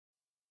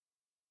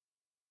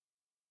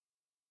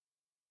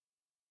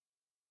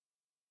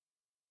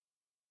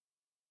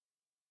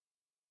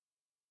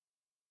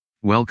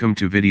Welcome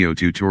to video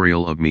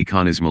tutorial of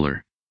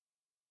Mechanismuller.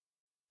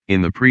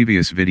 In the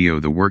previous video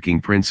the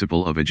working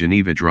principle of a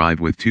Geneva drive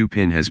with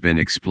 2-pin has been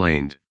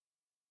explained.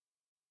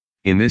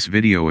 In this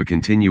video a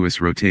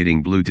continuous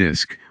rotating blue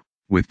disc,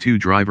 with 2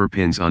 driver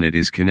pins on it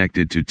is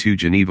connected to 2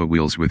 Geneva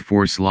wheels with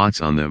 4 slots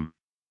on them.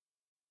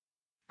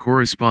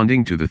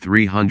 Corresponding to the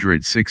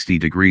 360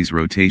 degrees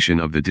rotation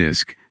of the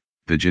disc,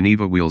 the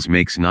Geneva wheels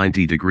makes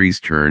 90 degrees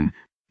turn,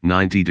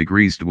 90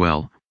 degrees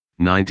dwell,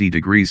 90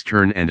 degrees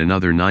turn and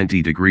another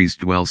 90 degrees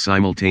dwell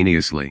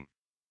simultaneously.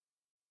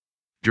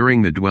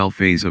 During the dwell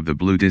phase of the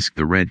blue disc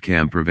the red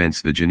cam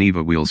prevents the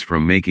Geneva wheels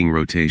from making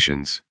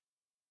rotations.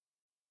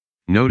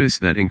 Notice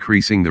that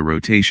increasing the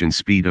rotation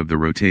speed of the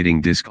rotating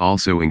disc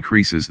also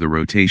increases the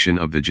rotation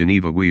of the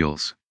Geneva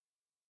wheels.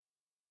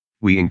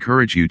 We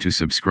encourage you to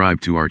subscribe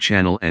to our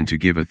channel and to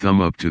give a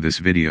thumb up to this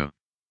video.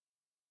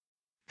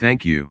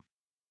 Thank you.